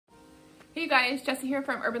Hey guys, Jessie here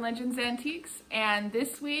from Urban Legends Antiques, and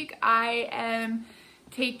this week I am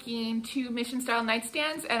taking two mission style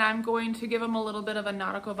nightstands and I'm going to give them a little bit of a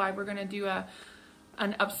nautical vibe. We're going to do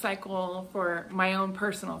an upcycle for my own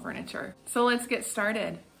personal furniture. So let's get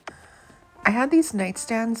started. I had these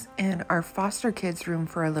nightstands in our foster kids room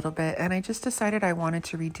for a little bit and I just decided I wanted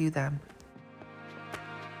to redo them.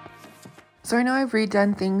 So I know I've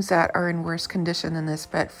redone things that are in worse condition than this,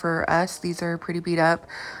 but for us, these are pretty beat up.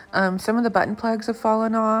 Some of the button plugs have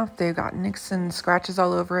fallen off. They've got nicks and scratches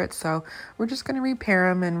all over it. So we're just going to repair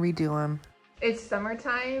them and redo them. It's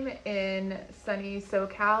summertime in sunny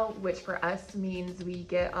SoCal, which for us means we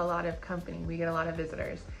get a lot of company. We get a lot of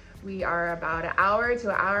visitors. We are about an hour to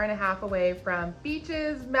an hour and a half away from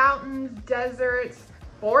beaches, mountains, deserts,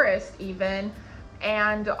 forest even,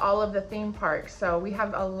 and all of the theme parks. So we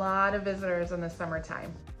have a lot of visitors in the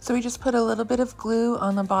summertime. So we just put a little bit of glue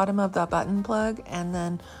on the bottom of the button plug and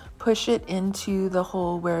then push it into the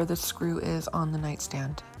hole where the screw is on the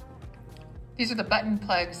nightstand. These are the button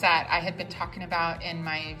plugs that I had been talking about in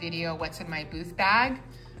my video, What's in My Booth Bag.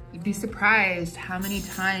 You'd be surprised how many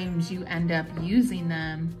times you end up using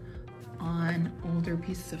them on older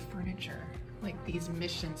pieces of furniture, like these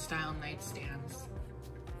mission style nightstands.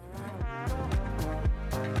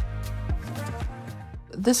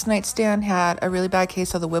 This nightstand had a really bad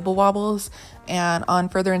case of the wibble wobbles, and on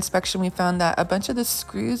further inspection we found that a bunch of the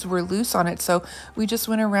screws were loose on it. So we just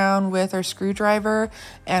went around with our screwdriver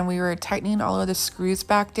and we were tightening all of the screws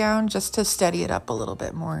back down just to steady it up a little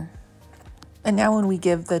bit more. And now when we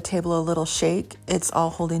give the table a little shake, it's all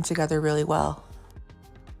holding together really well.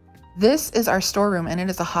 This is our storeroom and it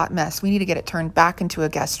is a hot mess. We need to get it turned back into a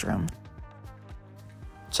guest room.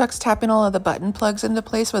 Chuck's tapping all of the button plugs into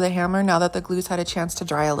place with a hammer now that the glue's had a chance to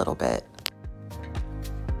dry a little bit.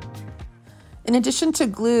 In addition to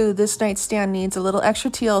glue, this nightstand needs a little extra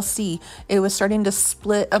TLC. It was starting to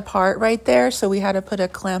split apart right there, so we had to put a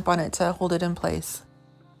clamp on it to hold it in place.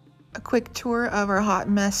 A quick tour of our hot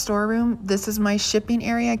mess storeroom. This is my shipping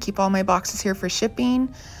area. I keep all my boxes here for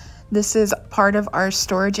shipping. This is part of our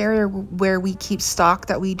storage area where we keep stock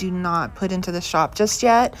that we do not put into the shop just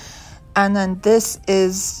yet. And then this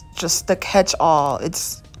is just the catch-all.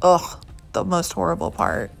 It's, the most horrible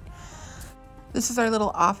part. This is our little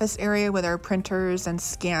office area with our printers and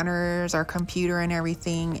scanners, our computer and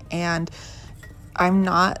everything. And I'm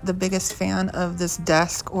not the biggest fan of this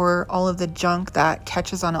desk or all of the junk that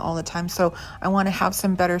catches on it all the time. So I want to have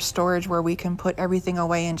some better storage where we can put everything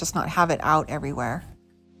away and just not have it out everywhere.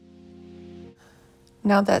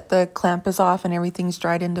 Now that the clamp is off and everything's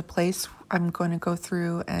dried into place, I'm going to go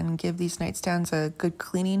through and give these nightstands a good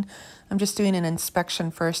cleaning. I'm just doing an inspection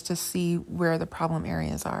first to see where the problem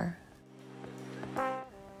areas are.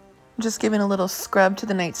 I'm just giving a little scrub to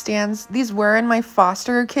the nightstands. These were in my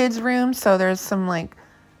foster kids room, so there's some like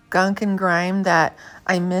gunk and grime that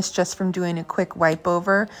I missed just from doing a quick wipe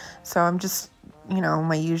over. So I'm just,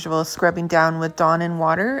 my usual scrubbing down with Dawn and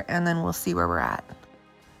water, and then we'll see where we're at.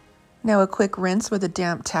 Now a quick rinse with a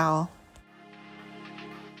damp towel.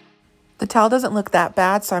 The towel doesn't look that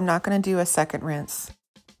bad, so I'm not going to do a second rinse.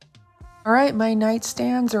 All right, my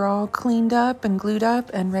nightstands are all cleaned up and glued up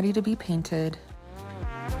and ready to be painted.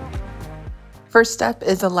 First step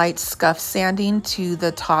is a light scuff sanding to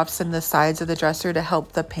the tops and the sides of the dresser to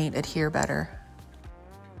help the paint adhere better.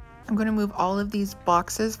 I'm going to move all of these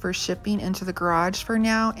boxes for shipping into the garage for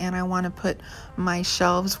now, and I want to put my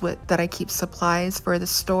shelves that I keep supplies for the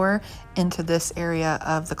store into this area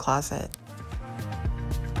of the closet.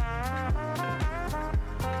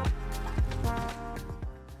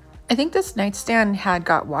 I think this nightstand had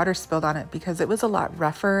got water spilled on it because it was a lot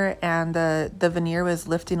rougher and the veneer was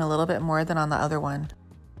lifting a little bit more than on the other one.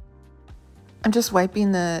 I'm just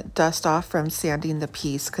wiping the dust off from sanding the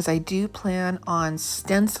piece because I do plan on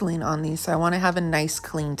stenciling on these, so I want to have a nice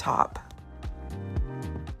clean top.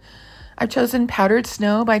 I've chosen Powdered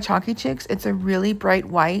Snow by Chalky Chicks. It's a really bright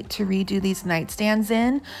white to redo these nightstands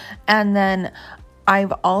in. And then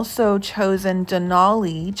I've also chosen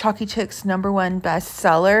Denali, Chalky Chicks' #1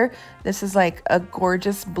 bestseller. This is like a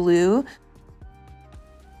gorgeous blue.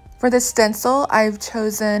 For the stencil, I've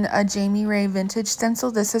chosen a Jamie Ray vintage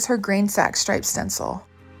stencil. This is her grain sack stripe stencil.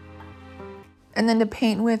 And then to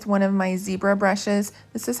paint with one of my zebra brushes,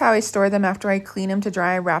 this is how I store them after I clean them to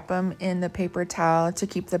dry. I wrap them in the paper towel to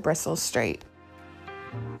keep the bristles straight.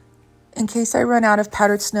 In case I run out of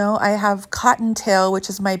Powdered Snow, I have Cottontail, which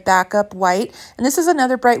is my backup white. And this is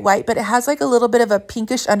another bright white, but it has like a little bit of a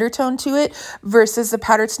pinkish undertone to it versus the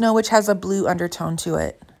Powdered Snow, which has a blue undertone to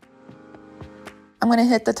it. I'm going to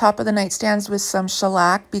hit the top of the nightstands with some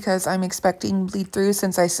shellac because I'm expecting bleed through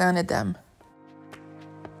since I sanded them.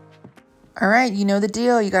 All right, you know the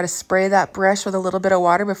deal. You got to spray that brush with a little bit of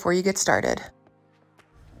water before you get started.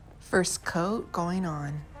 First coat going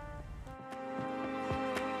on.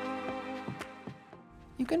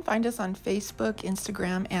 You can find us on Facebook,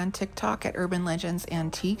 Instagram, and TikTok at Urban Legends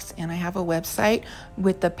Antiques, and I have a website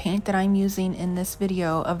with the paint that I'm using in this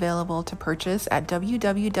video available to purchase at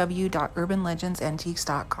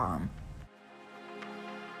www.urbanlegendsantiques.com.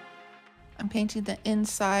 I'm painting the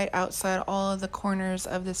inside, outside, all of the corners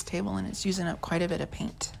of this table, and it's using up quite a bit of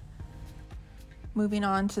paint. Moving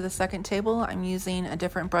on to the second table, I'm using a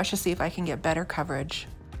different brush to see if I can get better coverage.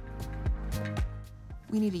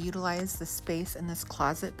 We need to utilize the space in this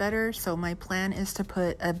closet better, so my plan is to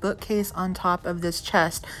put a bookcase on top of this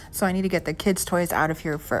chest, so I need to get the kids' toys out of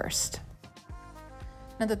here first.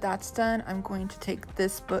 Now that that's done, I'm going to take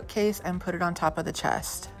this bookcase and put it on top of the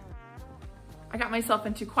chest. I got myself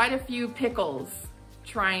into quite a few pickles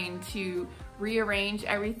trying to rearrange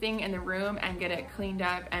everything in the room and get it cleaned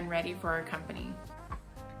up and ready for our company.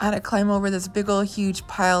 I had to climb over this big old huge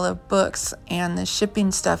pile of books and the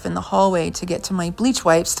shipping stuff in the hallway to get to my bleach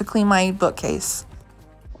wipes to clean my bookcase.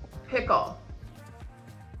 Pickle.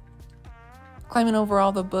 Climbing over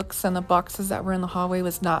all the books and the boxes that were in the hallway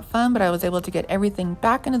was not fun, but I was able to get everything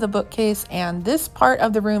back into the bookcase, and this part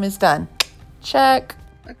of the room is done. Check.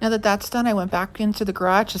 Now that that's done, I went back into the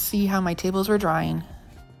garage to see how my tables were drying.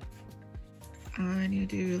 I need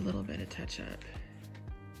to do a little bit of touch up.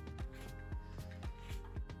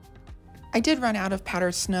 I did run out of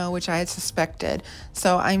powdered snow, which I had suspected,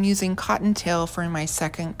 so I'm using Cottontail for my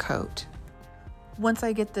second coat. Once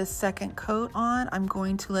I get this second coat on, I'm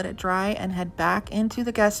going to let it dry and head back into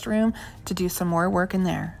the guest room to do some more work in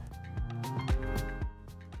there.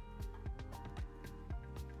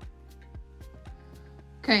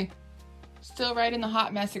 Okay, still riding the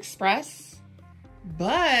Hot Mess Express,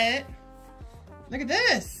 but look at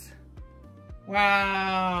this.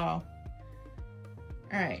 Wow.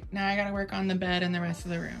 All right, now I gotta work on the bed and the rest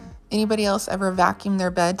of the room. Anybody else ever vacuum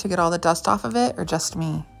their bed to get all the dust off of it, or just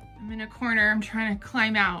me? I'm in a corner, I'm trying to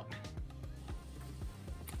climb out.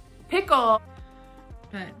 Pickle.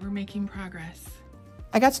 But we're making progress.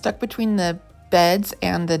 I got stuck between the beds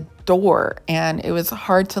and the door, and it was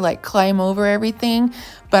hard to like climb over everything,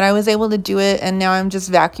 but I was able to do it, and now I'm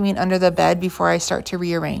just vacuuming under the bed before I start to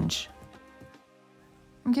rearrange.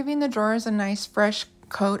 I'm giving the drawers a nice fresh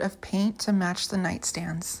coat of paint to match the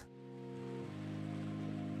nightstands.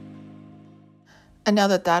 And now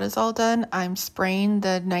that that is all done, I'm spraying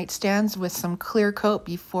the nightstands with some clear coat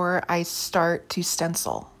before I start to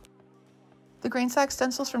stencil. The grain sack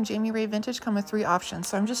stencils from Jamie Ray Vintage come with 3 options,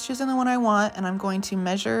 so I'm just choosing the one I want, and I'm going to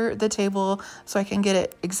measure the table so I can get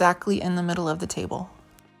it exactly in the middle of the table.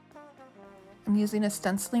 I'm using a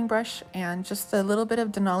stenciling brush and just a little bit of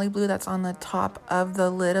Denali blue that's on the top of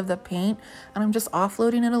the lid of the paint, and I'm just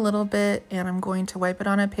offloading it a little bit, and I'm going to wipe it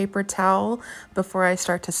on a paper towel before I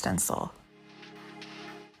start to stencil.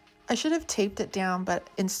 I should have taped it down, but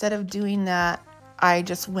instead of doing that, I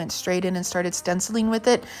just went straight in and started stenciling with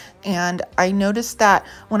it, and I noticed that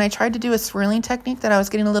when I tried to do a swirling technique that I was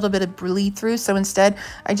getting a little bit of bleed through, so instead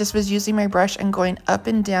I just was using my brush and going up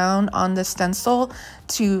and down on the stencil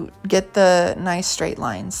to get the nice straight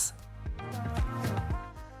lines.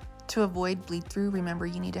 To avoid bleed through, remember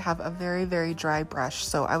you need to have a very, very dry brush,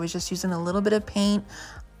 so I was just using a little bit of paint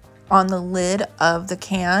on the lid of the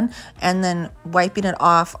can and then wiping it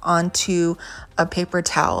off onto a paper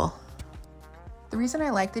towel. The reason I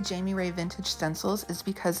like the Jamie Ray Vintage stencils is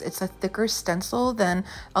because it's a thicker stencil than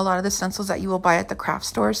a lot of the stencils that you will buy at the craft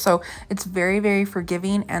store. So it's very, very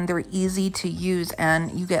forgiving, and they're easy to use,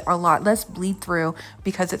 and you get a lot less bleed through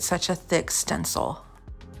because it's such a thick stencil.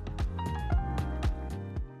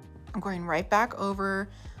 I'm going right back over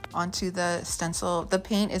onto the stencil. The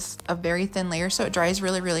paint is a very thin layer, so it dries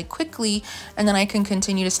really, really quickly, and then I can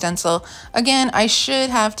continue to stencil. Again, I should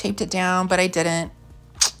have taped it down, but I didn't.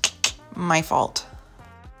 My fault.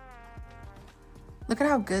 Look at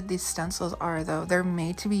how good these stencils are though. They're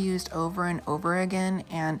made to be used over and over again,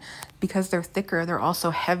 and because they're thicker, they're also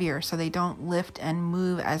heavier, so they don't lift and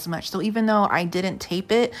move as much. So even though I didn't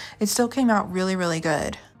tape it, it still came out really, really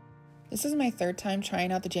good. This is my 3rd time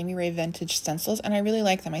trying out the Jamie Ray Vintage stencils, and I really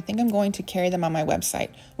like them. I think I'm going to carry them on my website.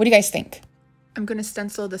 What do you guys think? I'm going to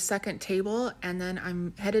stencil the second table, and then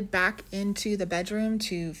I'm headed back into the bedroom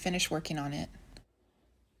to finish working on it.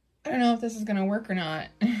 I don't know if this is gonna work or not.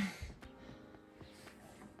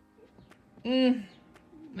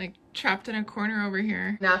 Like trapped in a corner over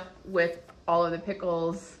here. Enough with all of the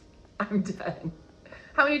pickles. I'm done.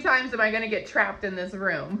 How many times am I gonna get trapped in this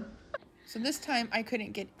room? So this time I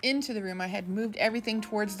couldn't get into the room. I had moved everything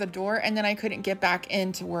towards the door, and then I couldn't get back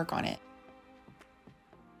in to work on it.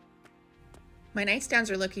 My nightstands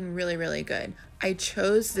are looking really, really good. I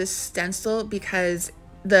chose this stencil because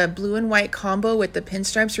the blue and white combo with the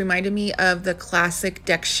pinstripes reminded me of the classic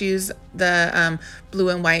deck shoes, the blue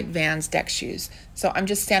and white Vans deck shoes. So I'm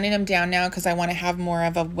just sanding them down now because I want to have more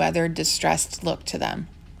of a weathered, distressed look to them.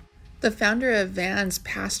 The founder of Vans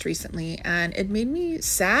passed recently and it made me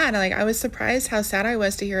sad. Like, I was surprised how sad I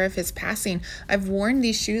was to hear of his passing. I've worn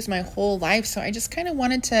these shoes my whole life, so I just kind of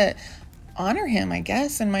wanted to honor him, I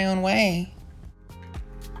guess, in my own way.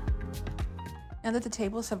 Now that the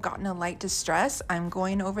tables have gotten a light distress, I'm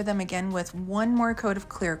going over them again with one more coat of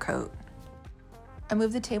clear coat. I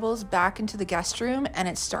moved the tables back into the guest room and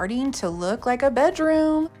it's starting to look like a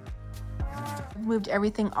bedroom. I've moved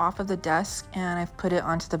everything off of the desk and I've put it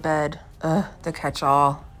onto the bed. Ugh, the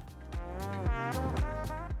catch-all.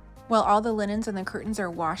 While all the linens and the curtains are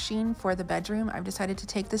washing for the bedroom, I've decided to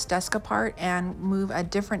take this desk apart and move a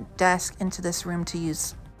different desk into this room to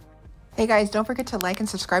use. Hey guys, don't forget to like and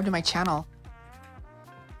subscribe to my channel.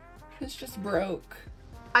 This just broke.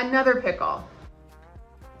 Another pickle.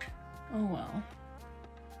 Oh well.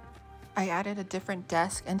 I added a different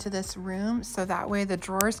desk into this room so that way the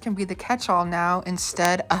drawers can be the catch-all now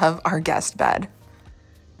instead of our guest bed.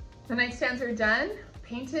 The nightstands are done,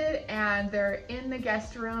 painted, and they're in the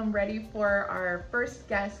guest room ready for our first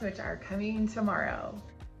guests, which are coming tomorrow.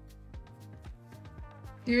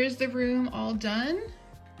 Here's the room all done.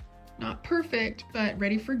 Not perfect, but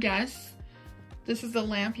ready for guests. This is the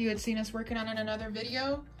lamp you had seen us working on in another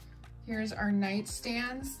video. Here's our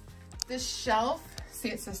nightstands. This shelf, see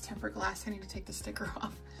it says tempered glass. I need to take the sticker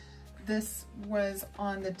off. This was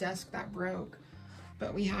on the desk that broke.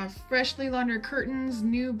 But we have freshly laundered curtains,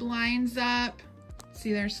 new blinds up.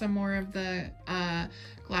 See, there's some more of the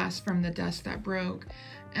glass from the desk that broke.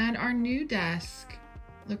 And our new desk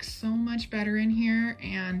looks so much better in here.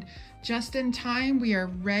 And just in time, we are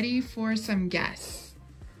ready for some guests.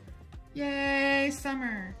 Yay,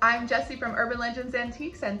 summer. I'm Jessie from Urban Legends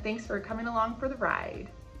Antiques, and thanks for coming along for the ride.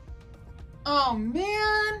 Oh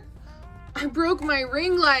man, I broke my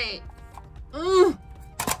ring light. Ugh.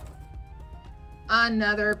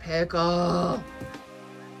 Another pickle.